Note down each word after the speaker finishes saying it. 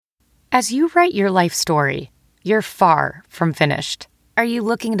As you write your life story, you're far from finished. Are you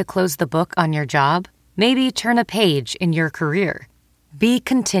looking to close the book on your job? Maybe turn a page in your career? Be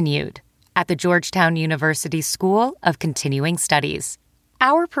continued at the Georgetown University School of Continuing Studies.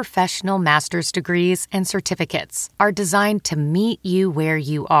 Our professional master's degrees and certificates are designed to meet you where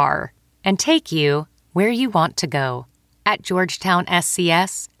you are and take you where you want to go. At Georgetown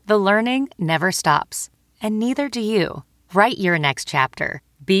SCS, the learning never stops, and neither do you. Write your next chapter.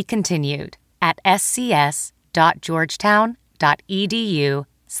 Be continued at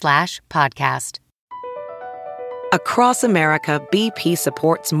scs.georgetown.edu/podcast. Across America, BP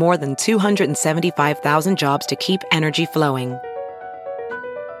supports more than 275,000 jobs to keep energy flowing.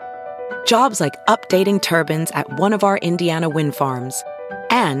 Jobs like updating turbines at one of our Indiana wind farms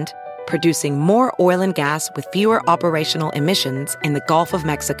and producing more oil and gas with fewer operational emissions in the Gulf of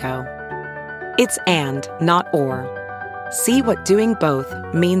Mexico. It's and, not or. See what doing both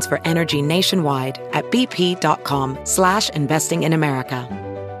means for energy nationwide at bp.com/investing in America.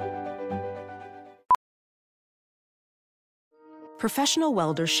 Professional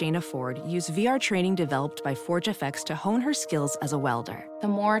welder Shayna Ford used VR training developed by ForgeFX to hone her skills as a welder. The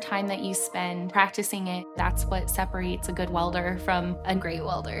more time that you spend practicing it, that's what separates a good welder from a great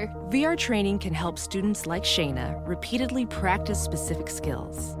welder. VR training can help students like Shayna repeatedly practice specific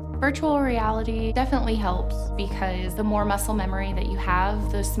skills. Virtual reality definitely helps because the more muscle memory that you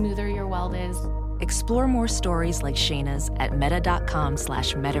have, the smoother your weld is. Explore more stories like Shayna's at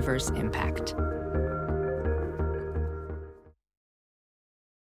meta.com/metaverseimpact.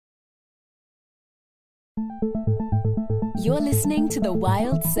 You're listening to the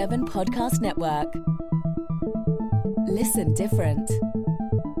Wild 7 Podcast Network. Listen different.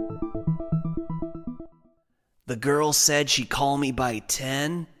 The girl said she'd call me by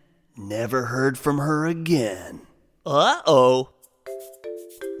 10. Never heard from her again. Uh-oh.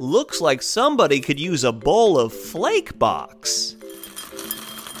 Looks like somebody could use a bowl of Flake Box.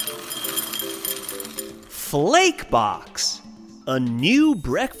 Flake Box. A new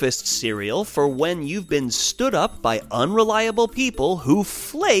breakfast cereal for when you've been stood up by unreliable people who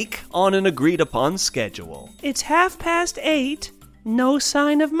flake on an agreed-upon schedule. It's 8:30. No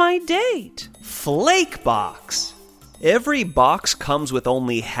sign of my date. Flake Box. Every box comes with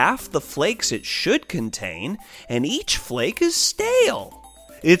only half the flakes it should contain, and each flake is stale.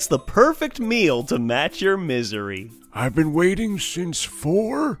 It's the perfect meal to match your misery. I've been waiting since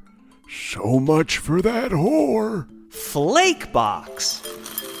 4. So much for that whore. Flake Box.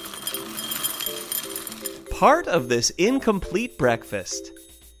 Part of this incomplete breakfast.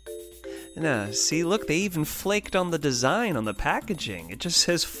 See, look, they even flaked on the design on the packaging. It just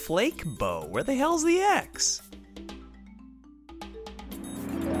says Flake Bow. Where the hell's the X?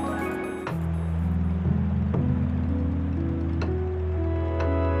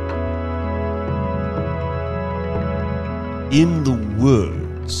 In the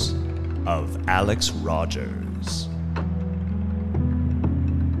words of Alex Rogers.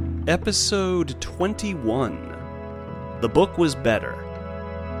 Episode 21. The book was better.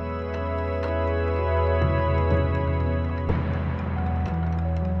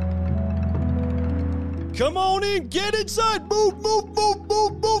 Come on in, get inside, move.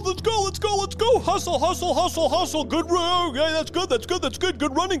 Let's go. Hustle. Good run. Yeah, that's good.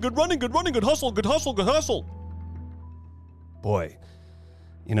 Good running. Good hustle. Boy,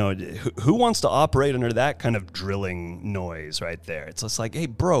 who wants to operate under that kind of drilling noise right there? It's just like, hey,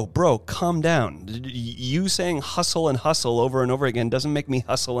 bro, calm down. You saying hustle and hustle over and over again doesn't make me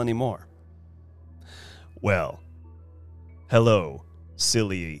hustle anymore. Well, hello,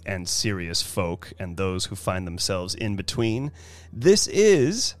 silly and serious folk and those who find themselves in between. This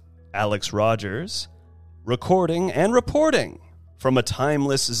is Alex Rogers, recording and reporting from a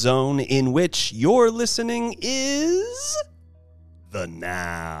timeless zone in which your listening is the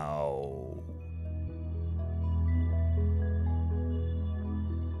now.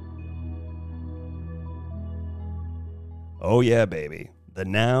 Oh yeah, baby. The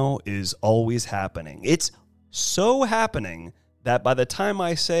now is always happening. It's so happening that by the time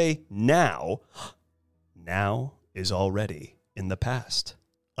I say now, now is already in the past.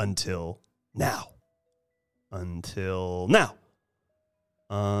 Until now. Until now.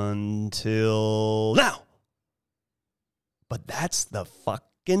 But that's the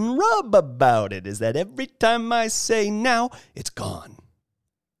fucking rub about it, is that every time I say now, it's gone.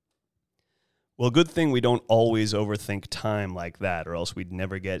 Well, good thing we don't always overthink time like that, or else we'd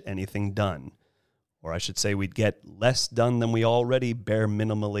never get anything done. Or I should say we'd get less done than we already bare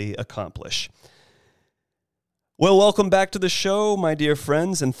minimally accomplish. Well, welcome back to the show, my dear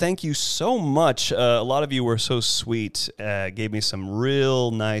friends, and thank you so much. A lot of you were so sweet, gave me some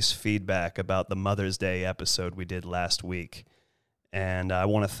real nice feedback about the Mother's Day episode we did last week. And I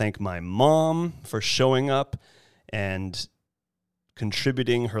want to thank my mom for showing up and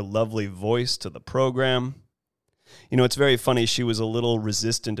contributing her lovely voice to the program. You know, it's very funny. She was a little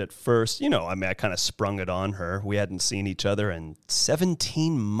resistant at first. You know, I mean, I kind of sprung it on her. We hadn't seen each other in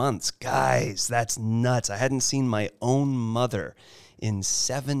 17 months. Guys, that's nuts. I hadn't seen my own mother in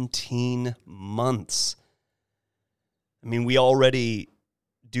 17 months. I mean, we already,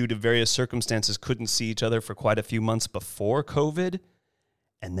 due to various circumstances, couldn't see each other for quite a few months before COVID.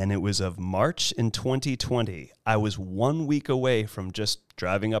 And then it was of March in 2020. I was 1 week away from just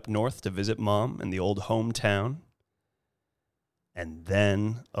driving up north to visit Mom in the old hometown. And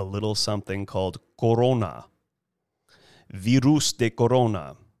then a little something called Corona. Virus de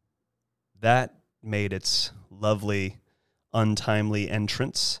Corona. That made its lovely, untimely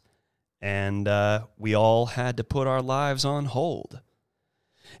entrance. And we all had to put our lives on hold.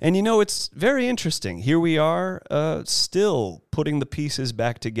 And you know, it's very interesting. Here we are still putting the pieces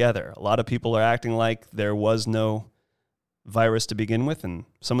back together. A lot of people are acting like there was no virus to begin with, and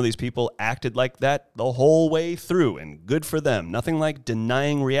some of these people acted like that the whole way through, and good for them. Nothing like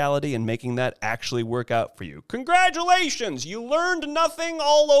denying reality and making that actually work out for you. Congratulations! You learned nothing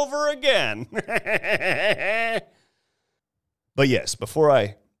all over again. But yes, before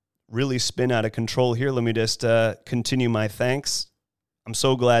I really spin out of control here, let me just continue my thanks. I'm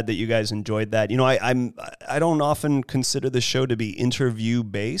so glad that you guys enjoyed that. You know, I don't often consider the show to be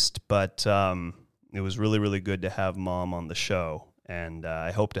interview-based, but it was really, really good to have Mom on the show, and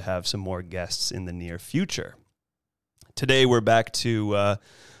I hope to have some more guests in the near future. Today, we're back to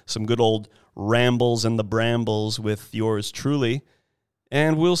some good old rambles and the brambles with yours truly,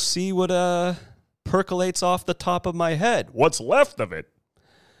 and we'll see what percolates off the top of my head. What's left of it?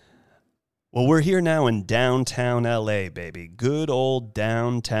 Well, we're here now in downtown LA, baby. Good old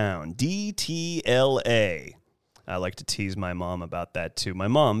downtown. DTLA. I like to tease my mom about that, too. My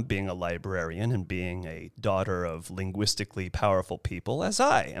mom, being a librarian and being a daughter of linguistically powerful people, as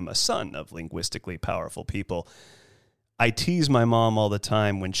I am a son of linguistically powerful people, I tease my mom all the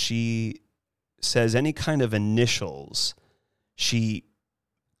time when she says any kind of initials. She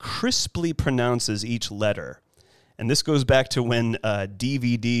crisply pronounces each letter. And this goes back to when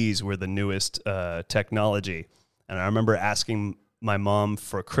DVDs were the newest technology. And I remember asking my mom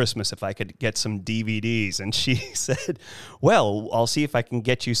for Christmas if I could get some DVDs. And she said, well, I'll see if I can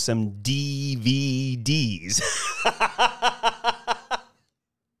get you some DVDs.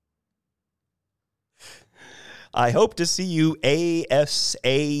 I hope to see you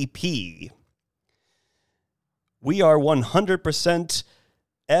ASAP. We are 100%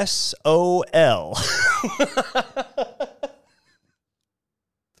 SOL.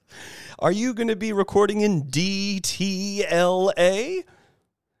 Are you going to be recording in DTLA?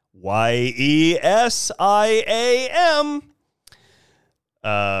 YESIAM.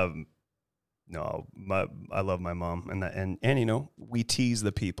 No, I love my mom, and you know, we tease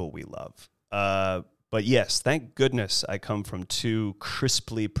the people we love. But yes, thank goodness I come from two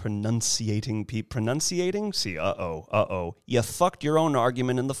crisply pronunciating people. Pronunciating? See, you fucked your own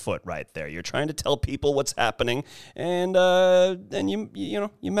argument in the foot right there. You're trying to tell people what's happening, and you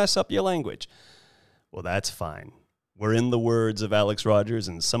mess up your language. Well, that's fine. We're in the words of Alex Rogers,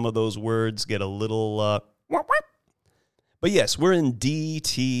 and some of those words get a little But yes, we're in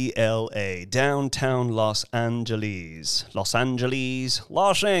DTLA, downtown Los Angeles. Los Angeles.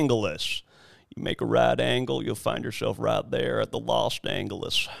 You make a right angle, you'll find yourself right there at the Los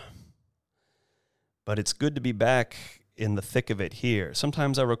Angeles. But it's good to be back in the thick of it here.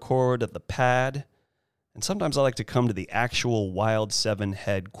 Sometimes I record at the pad, and sometimes I like to come to the actual Wild 7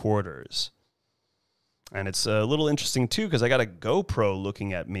 headquarters. And it's a little interesting, too, because I got a GoPro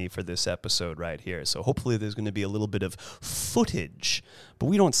looking at me for this episode right here. So hopefully there's going to be a little bit of footage. But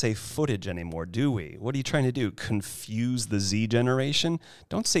we don't say footage anymore, do we? What are you trying to do? Confuse the Z generation?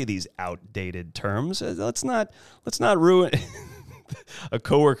 Don't say these outdated terms. Let's not ruin... A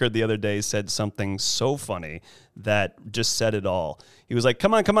coworker the other day said something so funny that just said it all. He was like,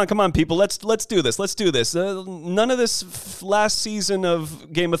 come on, people, let's do this. None of this last season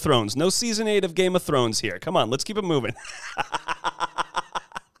of Game of Thrones. No season 8 of Game of Thrones here. Come on, let's keep it moving.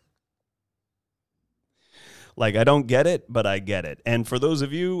 Like, I don't get it, but I get it. And for those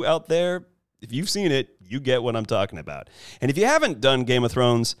of you out there, if you've seen it, you get what I'm talking about. And if you haven't done Game of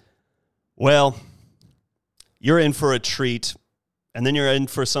Thrones, well, you're in for a treat. And then you're in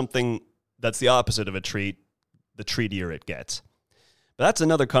for something that's the opposite of a treat, the treatier it gets. But that's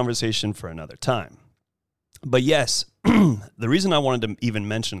another conversation for another time. But yes, the reason I wanted to even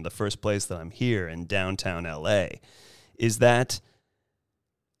mention in the first place that I'm here in downtown LA is that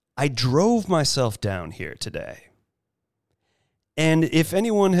I drove myself down here today. And if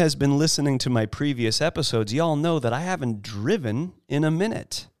anyone has been listening to my previous episodes, y'all know that I haven't driven in a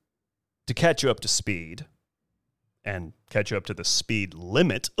minute. To catch you up to speed, and catch you up to the speed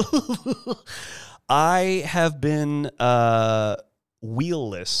limit, I have been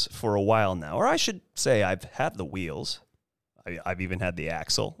wheelless for a while now. Or I should say I've had the wheels. I've even had the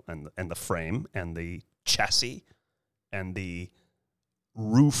axle and the frame and the chassis and the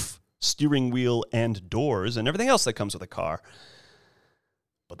roof, steering wheel, and doors and everything else that comes with a car.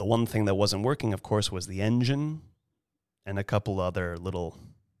 But the one thing that wasn't working, of course, was the engine and a couple other little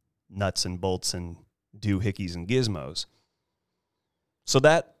nuts and bolts and doohickeys and gizmos. So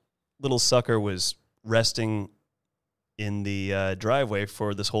that little sucker was resting in the driveway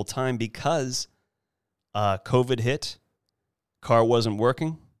for this whole time because COVID hit. Car wasn't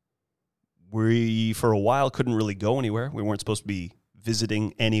working. We, for a while, couldn't really go anywhere. We weren't supposed to be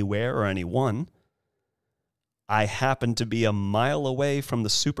visiting anywhere or anyone. I happened to be a mile away from the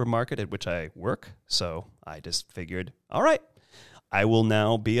supermarket at which I work, so I just figured, all right, I will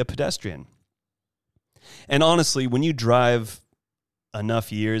now be a pedestrian. And honestly, when you drive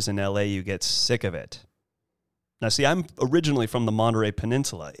enough years in LA, you get sick of it. Now, see, I'm originally from the Monterey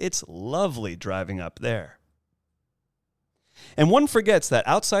Peninsula. It's lovely driving up there. And one forgets that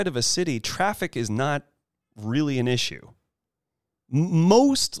outside of a city, traffic is not really an issue.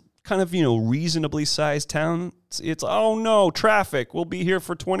 Most kind of, reasonably sized towns, it's, oh no, traffic, we'll be here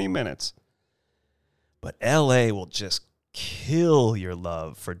for 20 minutes. But LA will just kill your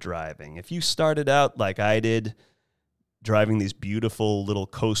love for driving. If you started out like I did, driving these beautiful little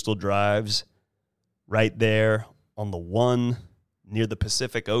coastal drives right there on the one near the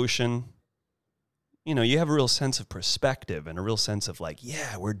Pacific Ocean, you have a real sense of perspective and a real sense of like,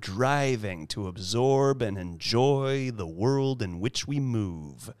 yeah, we're driving to absorb and enjoy the world in which we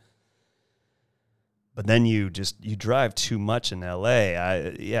move. But then you drive too much in LA.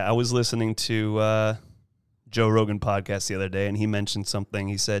 I was listening to Joe Rogan podcast the other day, and he mentioned something.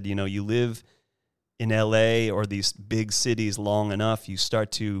 He said, you live in LA or these big cities long enough, you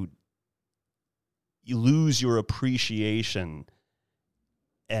lose your appreciation.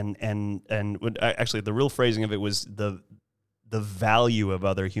 And actually, the real phrasing of it was the value of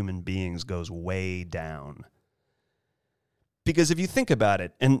other human beings goes way down. Because if you think about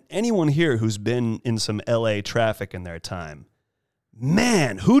it, and anyone here who's been in some LA traffic in their time,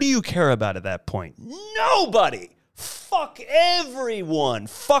 man, who do you care about at that point? Nobody. Fuck everyone.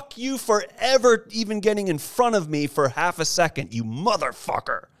 Fuck you for ever even getting in front of me for half a second, you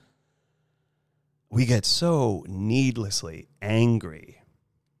motherfucker. We get so needlessly angry.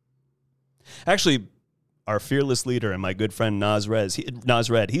 Actually, our fearless leader and my good friend Nas Red,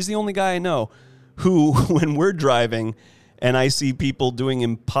 he's the only guy I know who, when we're driving and I see people doing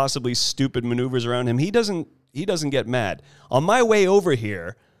impossibly stupid maneuvers around him, he doesn't get mad. On my way over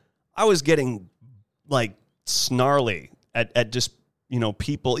here, I was getting like snarly at just,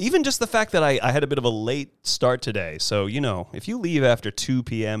 people, even just the fact that I had a bit of a late start today. So, if you leave after 2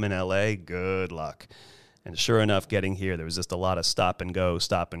 p.m. in LA, good luck. And sure enough, getting here, there was just a lot of stop and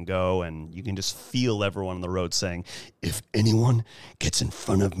go, and you can just feel everyone on the road saying, if anyone gets in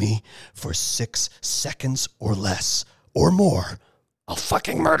front of me for 6 seconds or less or more, I'll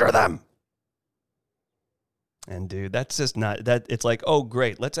fucking murder them. And dude, that's just not that. It's like, oh,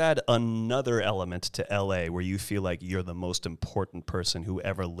 great. Let's add another element to LA where you feel like you're the most important person who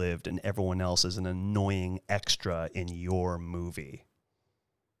ever lived and everyone else is an annoying extra in your movie.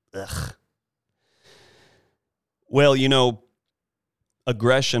 Ugh. Well,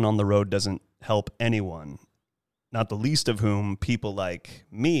 aggression on the road doesn't help anyone, not the least of whom people like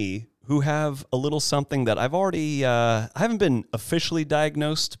me who have a little something that I've already, I haven't been officially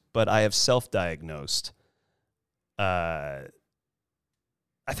diagnosed, but I have self-diagnosed. I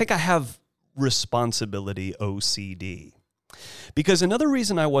think I have responsibility OCD. Because another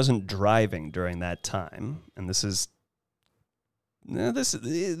reason I wasn't driving during that time, and this is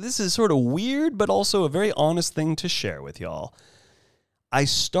sort of weird, but also a very honest thing to share with y'all. I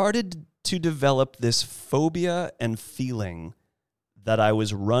started to develop this phobia and feeling that I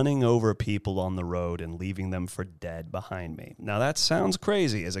was running over people on the road and leaving them for dead behind me. Now that sounds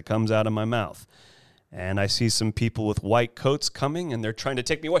crazy as it comes out of my mouth. And I see some people with white coats coming and they're trying to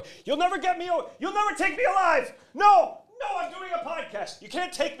take me away. You'll never get me away. You'll never take me alive. No, I'm doing a podcast. You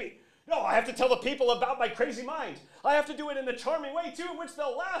can't take me. No, I have to tell the people about my crazy mind. I have to do it in a charming way, too, in which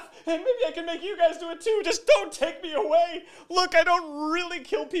they'll laugh. And maybe I can make you guys do it, too. Just don't take me away. Look, I don't really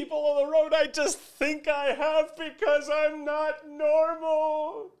kill people on the road. I just think I have because I'm not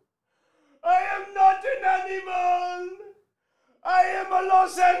normal. I am not an animal. I am a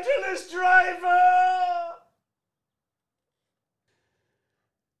Los Angeles driver.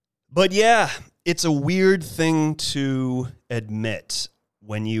 But yeah, it's a weird thing to admit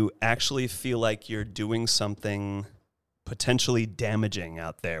when you actually feel like you're doing something potentially damaging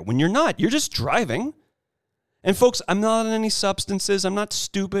out there. When you're not, you're just driving. And folks, I'm not on any substances. I'm not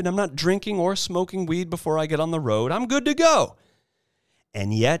stupid. I'm not drinking or smoking weed before I get on the road. I'm good to go.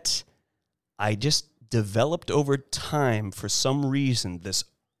 And yet, I just developed over time, for some reason, this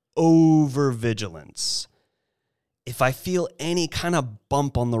overvigilance. If I feel any kind of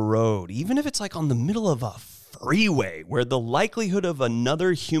bump on the road, even if it's like on the middle of a freeway where the likelihood of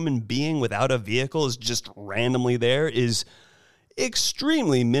another human being without a vehicle is just randomly there is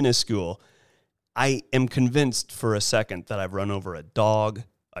extremely minuscule, I am convinced for a second that I've run over a dog,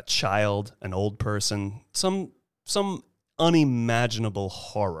 a child, an old person, some unimaginable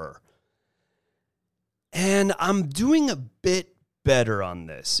horror. And I'm doing a bit better on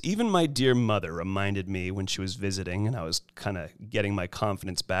this. Even my dear mother reminded me when she was visiting and I was kind of getting my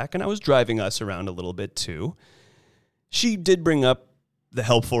confidence back and I was driving us around a little bit too. She did bring up the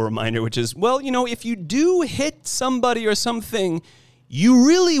helpful reminder, which is, well, you know, if you do hit somebody or something, you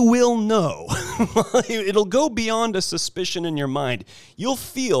really will know. It'll go beyond a suspicion in your mind. You'll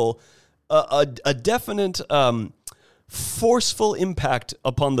feel a definite forceful impact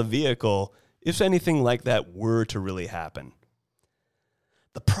upon the vehicle if anything like that were to really happen.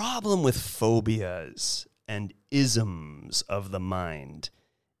 The problem with phobias and isms of the mind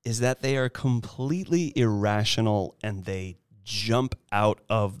is that they are completely irrational and they jump out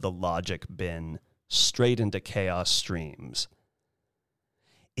of the logic bin straight into chaos streams.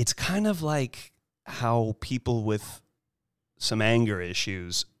 It's kind of like how people with some anger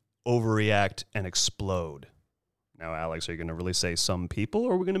issues overreact and explode. Now, Alex, are you going to really say some people,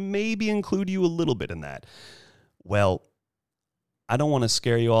 or are we going to maybe include you a little bit in that? Well, I don't want to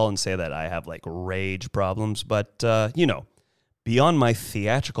scare you all and say that I have like rage problems, but, beyond my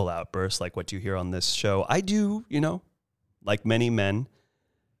theatrical outbursts, like what you hear on this show, I do, like many men,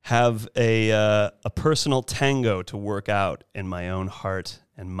 have a personal tango to work out in my own heart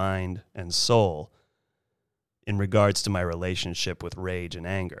and mind and soul in regards to my relationship with rage and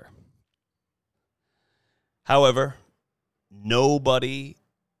anger. However, nobody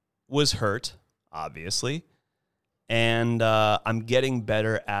was hurt, obviously, and I'm getting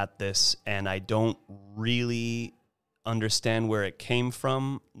better at this, and I don't really understand where it came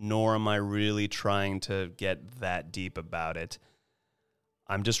from, nor am I really trying to get that deep about it.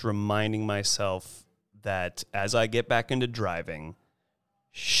 I'm just reminding myself that as I get back into driving,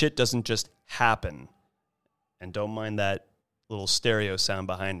 shit doesn't just happen. And don't mind that little stereo sound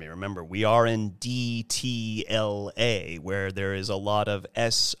behind me. Remember, we are in DTLA, where there is a lot of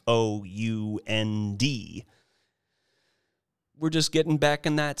SOUND. We're just getting back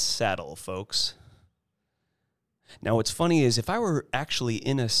in that saddle, folks. Now, what's funny is if I were actually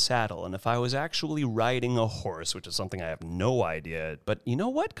in a saddle and if I was actually riding a horse, which is something I have no idea, but you know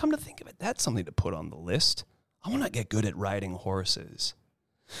what? Come to think of it, that's something to put on the list. I want to get good at riding horses.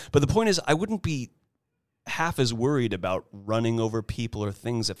 But the point is, I wouldn't be half as worried about running over people or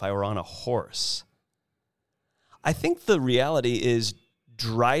things if I were on a horse. I think the reality is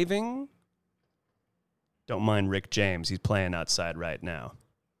driving. Don't mind Rick James. He's playing outside right now.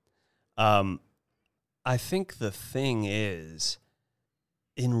 I think the thing is,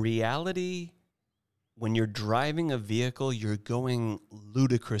 in reality, when you're driving a vehicle, you're going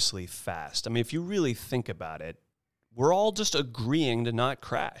ludicrously fast. I mean, if you really think about it, we're all just agreeing to not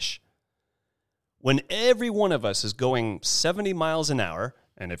crash. When every one of us is going 70 miles an hour,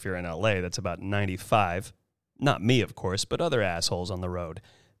 and if you're in LA, that's about 95, not me, of course, but other assholes on the road,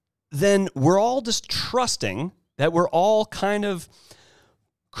 then we're all just trusting that we're all kind of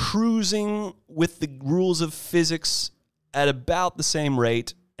cruising with the rules of physics at about the same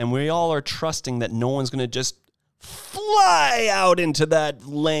rate, and we all are trusting that no one's going to just fly out into that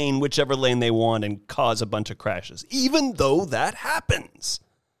lane, whichever lane they want, and cause a bunch of crashes, even though that happens.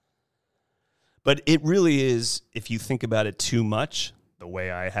 But it really is, if you think about it too much, the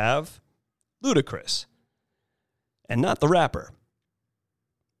way I have, ludicrous. And not the rapper.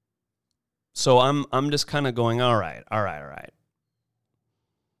 So I'm just kind of going, all right.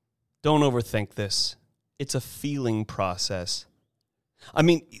 Don't overthink this. It's a feeling process. I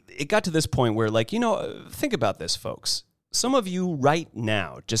mean, it got to this point where, think about this, folks. some of you right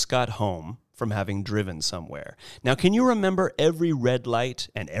now just got home from having driven somewhere. Now, can you remember every red light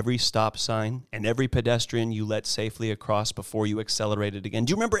and every stop sign and every pedestrian you let safely across before you accelerated again?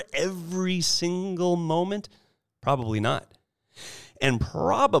 Do you remember every single moment? Probably not. And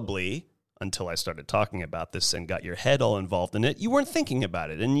probably, until I started talking about this and got your head all involved in it, you weren't thinking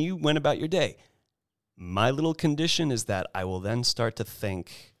about it and you went about your day. My little condition is that I will then start to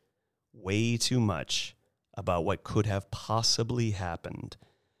think way too much about what could have possibly happened.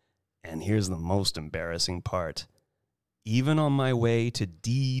 And here's the most embarrassing part. Even on my way to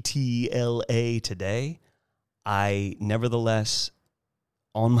DTLA today, I nevertheless,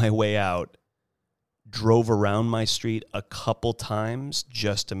 on my way out, drove around my street a couple times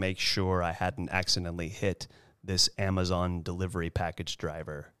just to make sure I hadn't accidentally hit this Amazon delivery package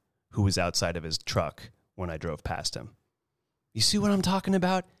driver who was outside of his truck when I drove past him. You see what I'm talking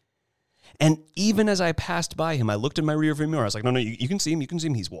about? And even as I passed by him, I looked in my rearview mirror. I was like, no, you can see him. You can see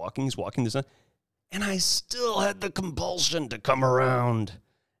him. He's walking. There's nothing. And I still had the compulsion to come around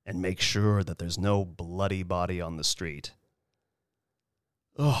and make sure that there's no bloody body on the street.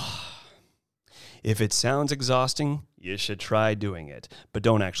 Ugh. If it sounds exhausting, you should try doing it. But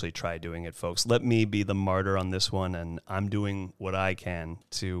don't actually try doing it, folks. Let me be the martyr on this one, and I'm doing what I can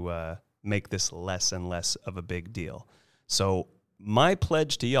to make this less and less of a big deal. So my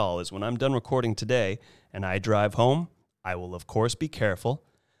pledge to y'all is when I'm done recording today and I drive home, I will, of course, be careful,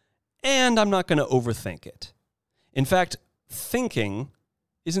 and I'm not going to overthink it. In fact, thinking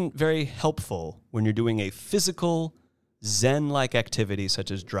isn't very helpful when you're doing a physical, Zen-like activity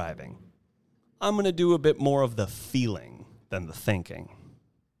such as driving. I'm going to do a bit more of the feeling than the thinking.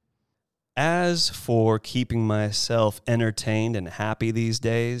 As for keeping myself entertained and happy these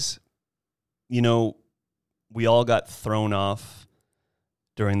days, you know, we all got thrown off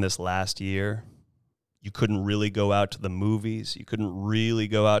during this last year. You couldn't really go out to the movies. You couldn't really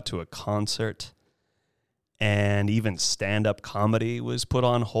go out to a concert. And even stand-up comedy was put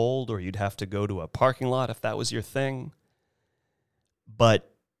on hold, or you'd have to go to a parking lot if that was your thing. But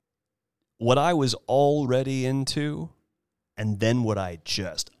what I was already into, and then what I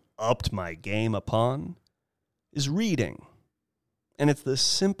just upped my game upon, is reading. And it's the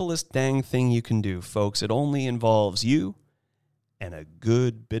simplest dang thing you can do, folks. It only involves you and a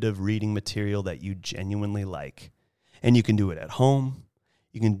good bit of reading material that you genuinely like. And you can do it at home.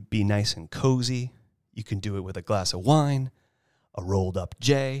 You can be nice and cozy. You can do it with a glass of wine, a rolled up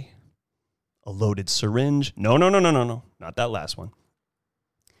J, a loaded syringe. No, not that last one.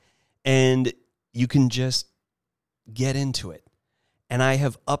 And you can just get into it. And I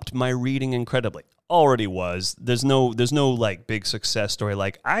have upped my reading incredibly. Already was. There's no like big success story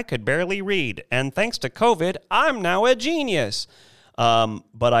like I could barely read, and thanks to COVID, I'm now a genius.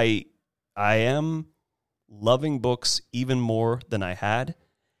 But I am loving books even more than I had.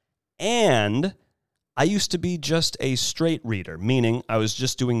 And I used to be just a straight reader, meaning I was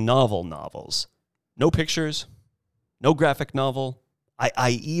just doing novels. No pictures, no graphic novel.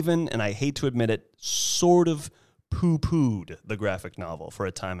 I even, and I hate to admit it, sort of poo-pooed the graphic novel for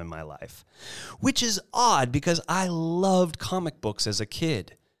a time in my life, which is odd because I loved comic books as a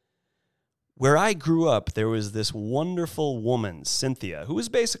kid. Where I grew up, there was this wonderful woman, Cynthia, who was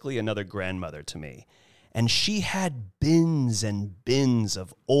basically another grandmother to me, and she had bins and bins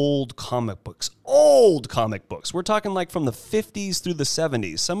of old comic books. We're talking like from the 50s through the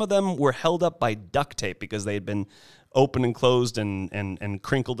 70s. Some of them were held up by duct tape because they had been open and closed and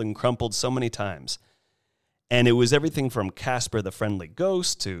crinkled and crumpled so many times. And it was everything from Casper the Friendly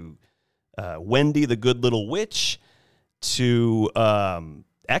Ghost to Wendy the Good Little Witch to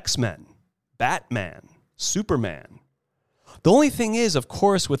X-Men, Batman, Superman. The only thing is, of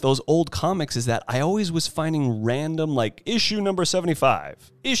course, with those old comics is that I always was finding random, like, issue number 75,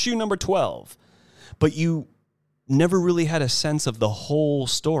 issue number 12. But you never really had a sense of the whole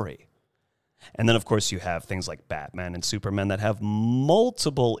story. And then, of course, you have things like Batman and Superman that have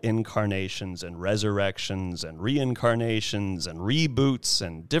multiple incarnations and resurrections and reincarnations and reboots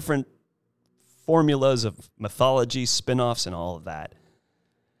and different formulas of mythology, spin-offs, and all of that.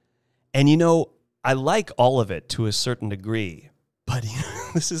 And, you know, I like all of it to a certain degree, but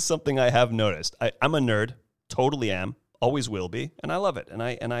this is something I have noticed. I'm a nerd, totally am, always will be, and I love it, and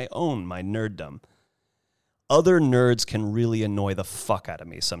I own my nerddom. Other nerds can really annoy the fuck out of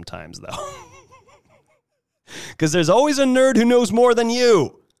me sometimes, though. Because there's always a nerd who knows more than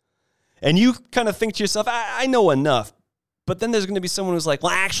you. And you kind of think to yourself, I know enough. But then there's going to be someone who's like,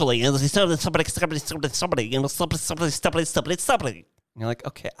 well, actually, somebody. And you're like,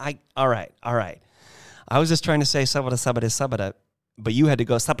 okay, all right. I was just trying to say somebody, but you had to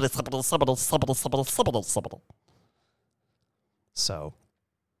go somebody. So,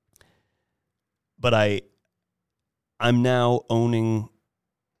 but I'm now owning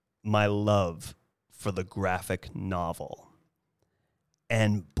my love for the graphic novel.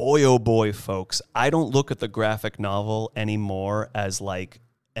 And boy, oh boy, folks, I don't look at the graphic novel anymore as like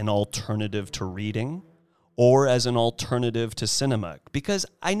an alternative to reading or as an alternative to cinema. Because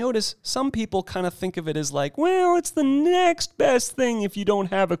I notice some people kind of think of it as like, well, it's the next best thing if you don't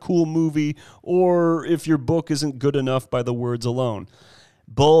have a cool movie or if your book isn't good enough by the words alone.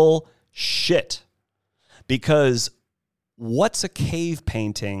 Bullshit. Because what's a cave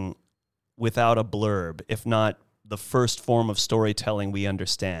painting without a blurb, if not the first form of storytelling we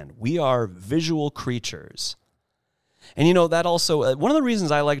understand? We are visual creatures. And you know, that also, one of the reasons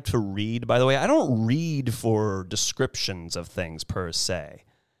I like to read, by the way, I don't read for descriptions of things per se.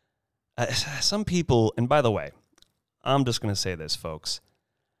 Some people, and by the way, I'm just going to say this, folks.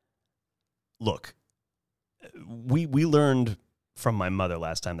 Look, we learned from my mother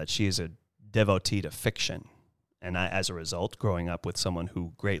last time that she is a devotee to fiction. And I, as a result, growing up with someone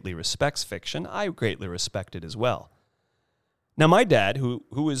who greatly respects fiction, I greatly respect it as well. Now, my dad,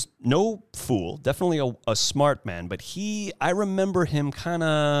 who is no fool, definitely a smart man, but I remember him kind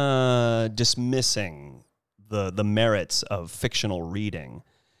of dismissing the merits of fictional reading.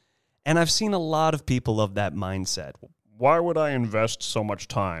 And I've seen a lot of people of that mindset. Why would I invest so much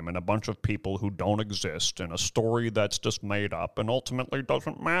time in a bunch of people who don't exist in a story that's just made up and ultimately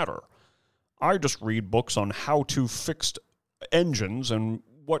doesn't matter? I just read books on how to fix engines and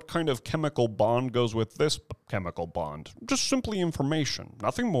what kind of chemical bond goes with this chemical bond. Just simply information.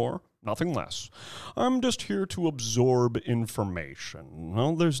 Nothing more, nothing less. I'm just here to absorb information.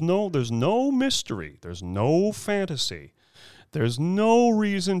 Well, there's no mystery. There's no fantasy. There's no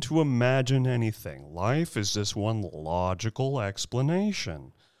reason to imagine anything. Life is just one logical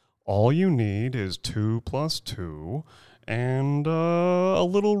explanation. All you need is 2 + 2 and a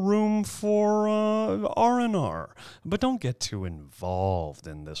little room for R&R. But don't get too involved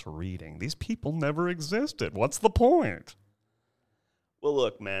in this reading. These people never existed. What's the point? Well,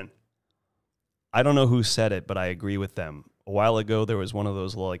 look, man, I don't know who said it, but I agree with them. A while ago, there was one of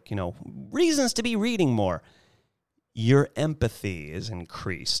those, reasons to be reading more. Your empathy is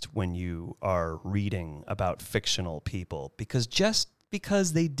increased when you are reading about fictional people, because just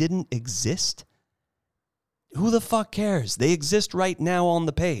because they didn't exist, who the fuck cares? They exist right now on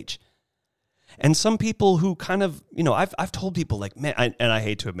the page. And some people who kind of, I've told people like, man, and I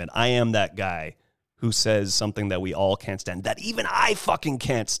hate to admit, I am that guy who says something that we all can't stand, that even I fucking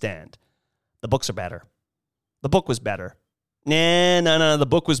can't stand. The books are better. The book was better. No, the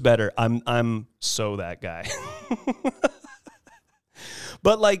book was better. I'm so that guy.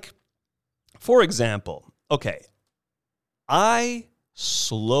 But for example, okay, I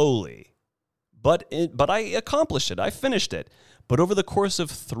slowly, but I accomplished it. I finished it. But over the course of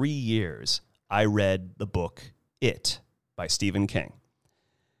 3 years, I read the book It by Stephen King.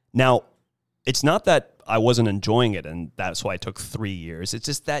 Now, it's not that I wasn't enjoying it and that's why it took 3 years. It's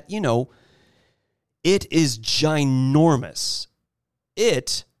just that, it is ginormous.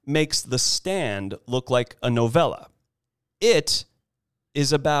 It makes The Stand look like a novella. It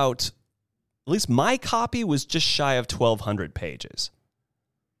is about, at least my copy was just shy of 1,200 pages.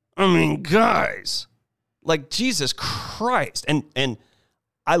 I mean, guys, Jesus Christ. And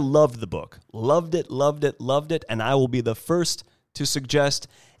I loved the book. Loved it. And I will be the first to suggest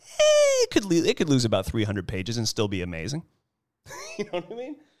it could lose about 300 pages and still be amazing. You know what I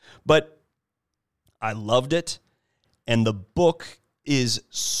mean? But I loved it. And the book is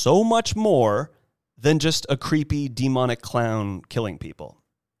so much more than just a creepy demonic clown killing people.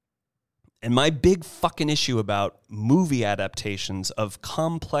 And my big fucking issue about movie adaptations of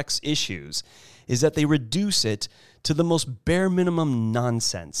complex issues is that they reduce it to the most bare minimum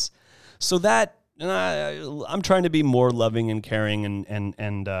nonsense. So that, I'm trying to be more loving and caring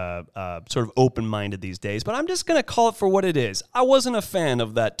and sort of open-minded these days, but I'm just going to call it for what it is. I wasn't a fan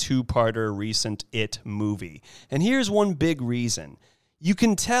of that 2-parter recent It movie. And here's one big reason. You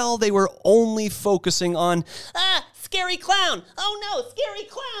can tell they were only focusing on, scary clown. Oh, no, scary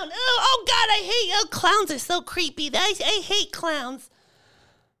clown. Oh God, I hate clowns are so creepy. I hate clowns.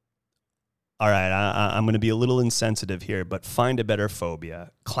 All right, I'm going to be a little insensitive here, but find a better phobia.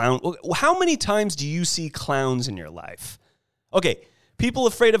 Clown. How many times do you see clowns in your life? Okay, people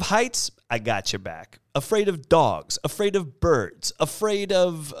afraid of heights, I got your back. Afraid of dogs, afraid of birds, afraid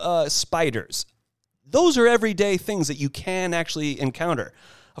of spiders. Those are everyday things that you can actually encounter.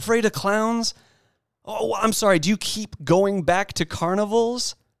 Afraid of clowns? Oh, I'm sorry. Do you keep going back to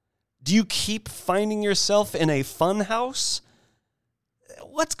carnivals? Do you keep finding yourself in a fun house?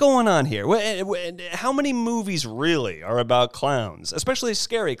 what's going on here? How many movies really are about clowns, especially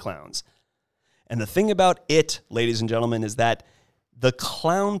scary clowns? And the thing about it, ladies and gentlemen, is that the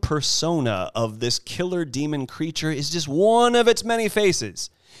clown persona of this killer demon creature is just one of its many faces.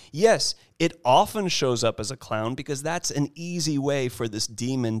 Yes, it often shows up as a clown because that's an easy way for this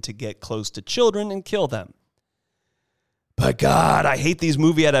demon to get close to children and kill them. But God, I hate these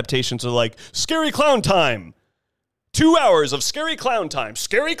movie adaptations that are like, scary clown time. 2 hours of scary clown time.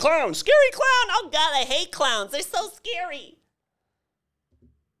 Scary clown. Scary clown. Oh, God, I hate clowns. They're so scary.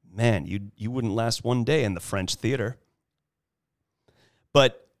 Man, you wouldn't last one day in the French theater.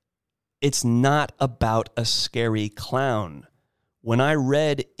 But it's not about a scary clown. When I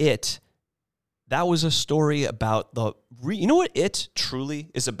read It, that was a story about you know what It truly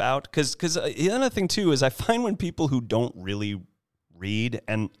is about? Because the other thing, too, is I find when people who don't really read,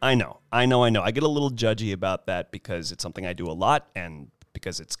 and I know. I get a little judgy about that because it's something I do a lot and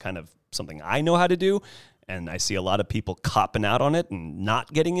because it's kind of something I know how to do. And I see a lot of people copping out on it and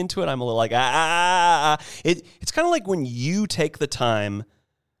not getting into it. I'm a little like, It's kind of like when you take the time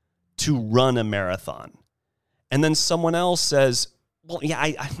to run a marathon and then someone else says, well, yeah,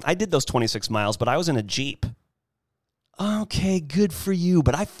 I did those 26 miles, but I was in a Jeep. Okay, good for you.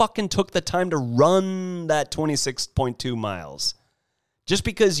 But I fucking took the time to run that 26.2 miles. Just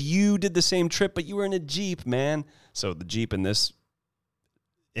because you did the same trip, but you were in a Jeep, man. So the Jeep in this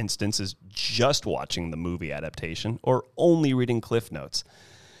instance is just watching the movie adaptation or only reading Cliff Notes.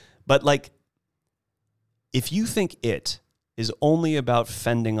 But like, if you think It is only about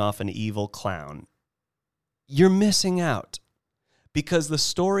fending off an evil clown, you're missing out. Because the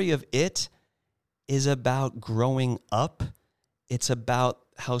story of It is about growing up. It's about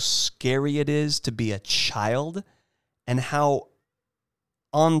how scary it is to be a child and how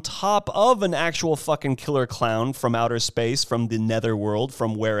on top of an actual fucking killer clown from outer space, from the netherworld,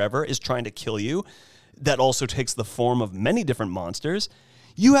 from wherever, is trying to kill you, that also takes the form of many different monsters,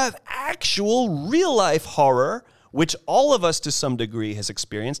 you have actual real-life horror, which all of us to some degree has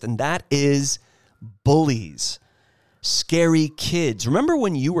experienced, and that is bullies. Scary kids. Remember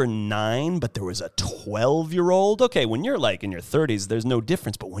when you were 9, but there was a 12-year-old? Okay, when you're like in your 30s, there's no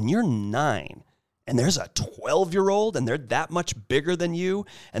difference, but when you're 9... and there's a 12-year-old, and they're that much bigger than you,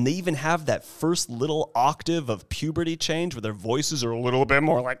 and they even have that first little octave of puberty change where their voices are a little bit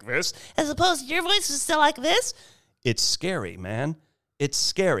more like this, as opposed to your voice is still like this. It's scary, man. It's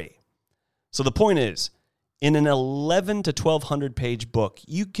scary. So the point is, in an 11 to 1,200 page book,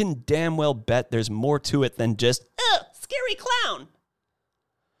 you can damn well bet there's more to it than just, scary clown.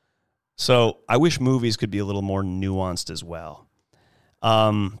 So I wish movies could be a little more nuanced as well.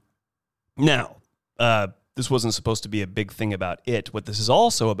 Now, this wasn't supposed to be a big thing about It. What this is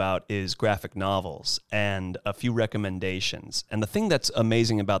also about is graphic novels and a few recommendations. And the thing that's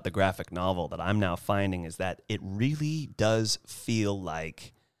amazing about the graphic novel that I'm now finding is that it really does feel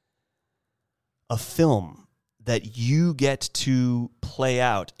like a film that you get to play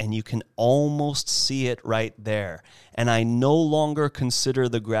out and you can almost see it right there. And I no longer consider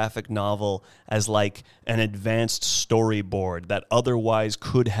the graphic novel as like an advanced storyboard that otherwise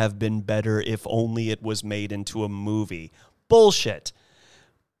could have been better if only it was made into a movie. Bullshit.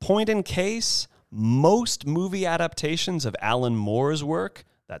 Point in case, most movie adaptations of Alan Moore's work,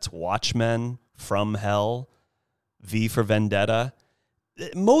 that's Watchmen, From Hell, V for Vendetta,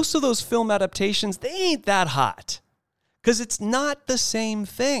 most of those film adaptations, they ain't that hot because it's not the same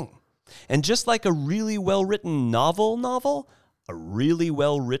thing. And just like a really well-written novel, a really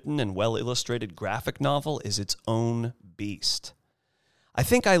well-written and well-illustrated graphic novel is its own beast. I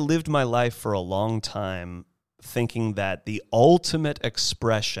think I lived my life for a long time thinking that the ultimate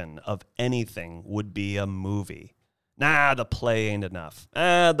expression of anything would be a movie. Nah, the play ain't enough.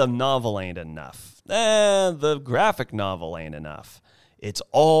 The novel ain't enough. The graphic novel ain't enough. It's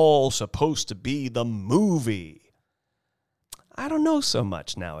all supposed to be the movie. I don't know so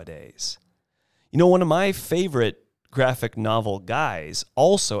much nowadays. You know, one of my favorite graphic novel guys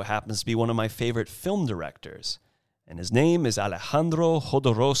also happens to be one of my favorite film directors. And his name is Alejandro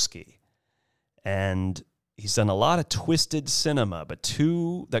Jodorowsky. And he's done a lot of twisted cinema, but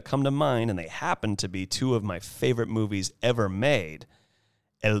two that come to mind, and they happen to be two of my favorite movies ever made,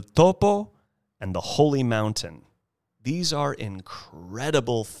 El Topo and The Holy Mountain. These are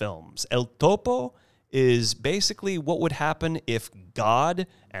incredible films. El Topo is basically what would happen if God,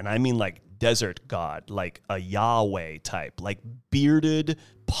 and I mean like desert God, like a Yahweh type, like bearded,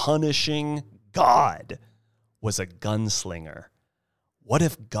 punishing God, was a gunslinger. What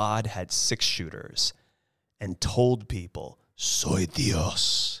if God had 6-shooters and told people, Soy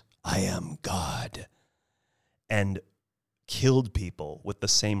Dios, I am God, and killed people with the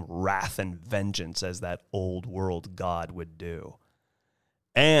same wrath and vengeance as that old world god would do.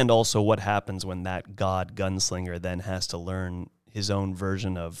 And also what happens when that god gunslinger then has to learn his own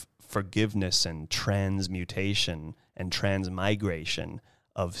version of forgiveness and transmutation and transmigration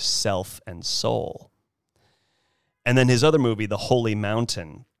of self and soul. And then his other movie, The Holy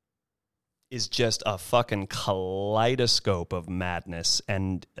Mountain, is just a fucking kaleidoscope of madness.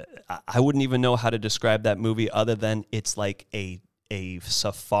 And I wouldn't even know how to describe that movie other than it's like a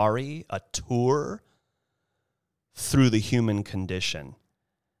safari, a tour through the human condition.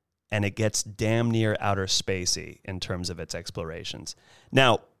 And it gets damn near outer spacey in terms of its explorations.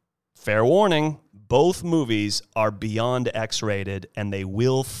 Now, fair warning, both movies are beyond X-rated and they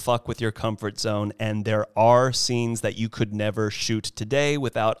will fuck with your comfort zone, and there are scenes that you could never shoot today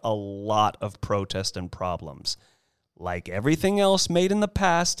without a lot of protest and problems. Like everything else made in the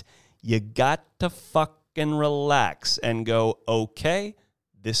past, you got to fucking relax and go, okay,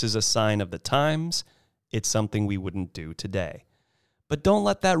 this is a sign of the times. It's something we wouldn't do today. But don't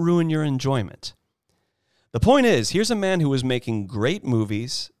let that ruin your enjoyment. The point is, here's a man who was making great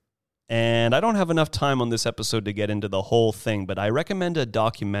movies, and I don't have enough time on this episode to get into the whole thing, but I recommend a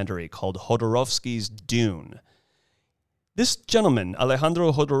documentary called Jodorowsky's Dune. This gentleman,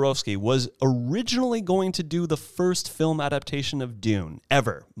 Alejandro Jodorowsky, was originally going to do the first film adaptation of Dune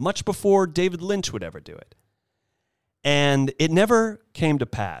ever, much before David Lynch would ever do it. And it never came to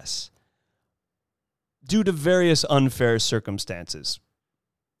pass due to various unfair circumstances.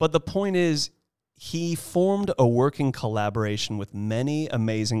 But the point is, he formed a working collaboration with many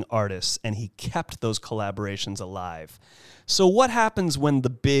amazing artists, and he kept those collaborations alive. So what happens when the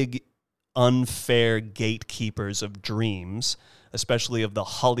big, unfair gatekeepers of dreams, especially of the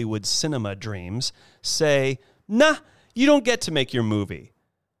Hollywood cinema dreams, say, nah, you don't get to make your movie?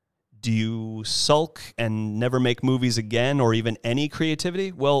 Do you sulk and never make movies again, or even any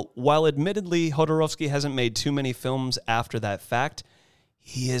creativity? Well, while admittedly Jodorowsky hasn't made too many films after that fact,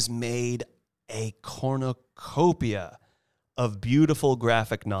 he has made a cornucopia of beautiful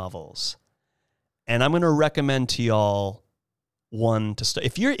graphic novels. And I'm going to recommend to y'all one to start.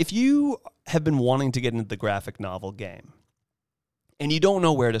 If you have been wanting to get into the graphic novel game and you don't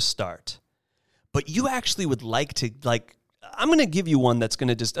know where to start, but you actually would like to, I'm going to give you one that's going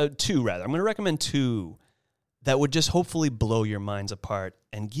to just, two rather. I'm going to recommend two that would just hopefully blow your minds apart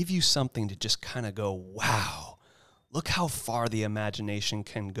and give you something to just kind of go, wow. Look how far the imagination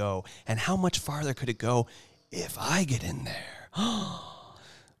can go, and how much farther could it go if I get in there?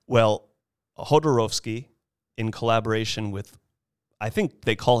 Well, Jodorowsky, in collaboration with, I think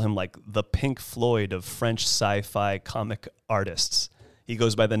they call him like the Pink Floyd of French sci-fi comic artists. He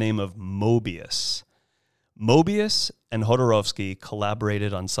goes by the name of Moebius. Moebius and Jodorowsky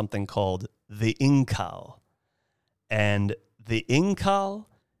collaborated on something called the Incal. And the Incal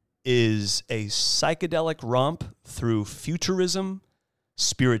is a psychedelic romp through futurism,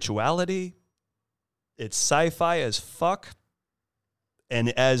 spirituality. It's sci-fi as fuck, and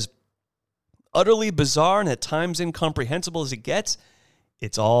as utterly bizarre and at times incomprehensible as it gets,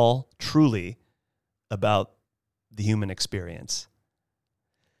 it's all truly about the human experience.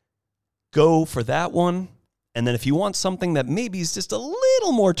 Go for that one. And then if you want something that maybe is just a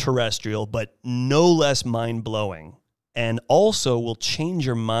little more terrestrial, but no less mind-blowing, and also will change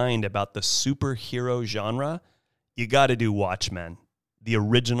your mind about the superhero genre, you got to do Watchmen, the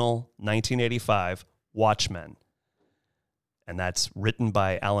original 1985 Watchmen. And that's written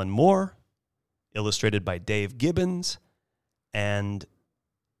by Alan Moore, illustrated by Dave Gibbons, and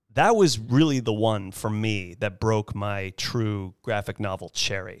that was really the one for me that broke my true graphic novel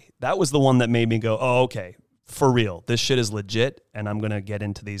cherry. That was the one that made me go, oh, okay, for real, this shit is legit, and I'm going to get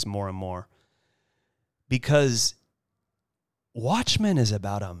into these more and more. Because Watchmen is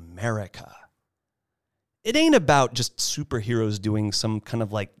about America. It ain't about just superheroes doing some kind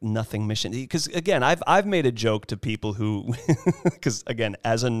of like nothing mission. Because again, I've made a joke to people who, because again,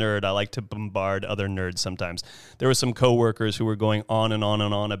 as a nerd, I like to bombard other nerds sometimes. There were some coworkers who were going on and on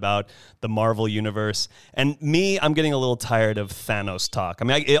and on about the Marvel universe. And me, I'm getting a little tired of Thanos talk. I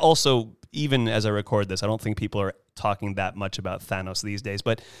mean, it also, even as I record this, I don't think people are talking that much about Thanos these days,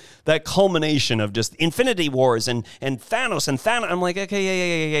 but that culmination of just Infinity Wars and Thanos, I'm like,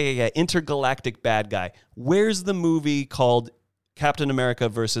 okay, yeah, intergalactic bad guy. Where's the movie called Captain America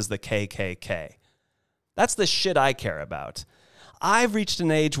versus the KKK? That's the shit I care about. I've reached an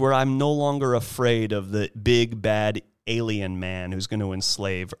age where I'm no longer afraid of the big bad alien man who's going to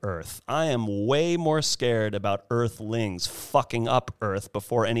enslave Earth. I am way more scared about Earthlings fucking up Earth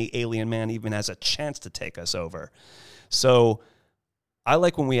before any alien man even has a chance to take us over. So I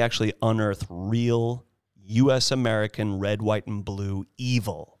like when we actually unearth real U.S. American red, white, and blue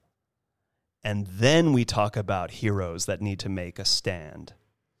evil. And then we talk about heroes that need to make a stand.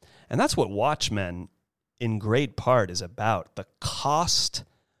 And that's what Watchmen, in great part, is about. The cost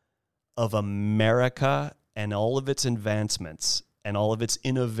of America and all of its advancements and all of its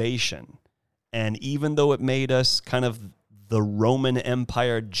innovation. And even though it made us kind of the Roman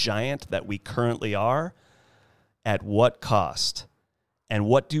Empire giant that we currently are, at what cost? And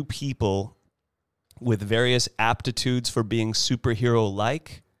what do people with various aptitudes for being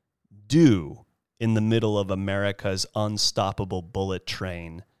superhero-like do in the middle of America's unstoppable bullet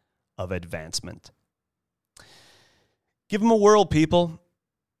train of advancement? Give them a whirl, people.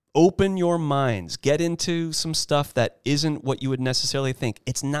 Open your minds. Get into some stuff that isn't what you would necessarily think.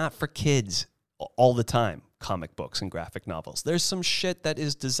 It's not for kids all the time, comic books and graphic novels. There's some shit that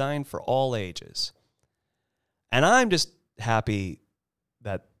is designed for all ages. And I'm just happy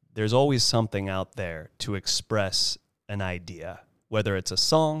that there's always something out there to express an idea, whether it's a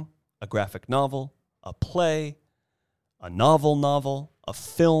song, a graphic novel, a play, a novel, a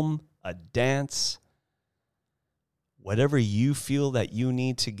film, a dance. Whatever you feel that you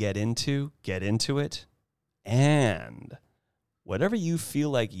need to get into it. And whatever you feel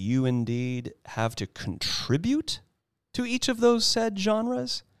like you indeed have to contribute to each of those said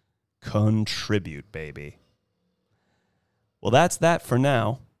genres, contribute, baby. Well, that's that for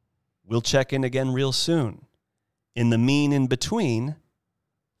now. We'll check in again real soon. In the in between,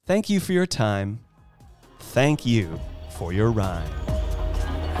 thank you for your time. Thank you for your rhyme.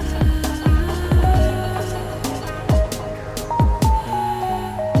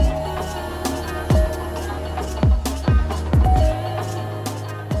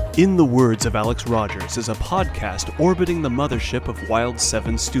 In the Words of Alex Rogers is a podcast orbiting the mothership of Wild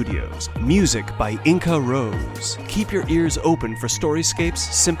 7 Studios. Music by Inca Rose. Keep your ears open for Storyscapes,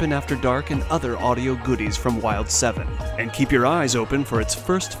 Simpin' After Dark, and other audio goodies from Wild 7. And keep your eyes open for its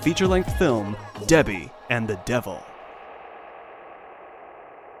first feature-length film, Debbie and the Devil.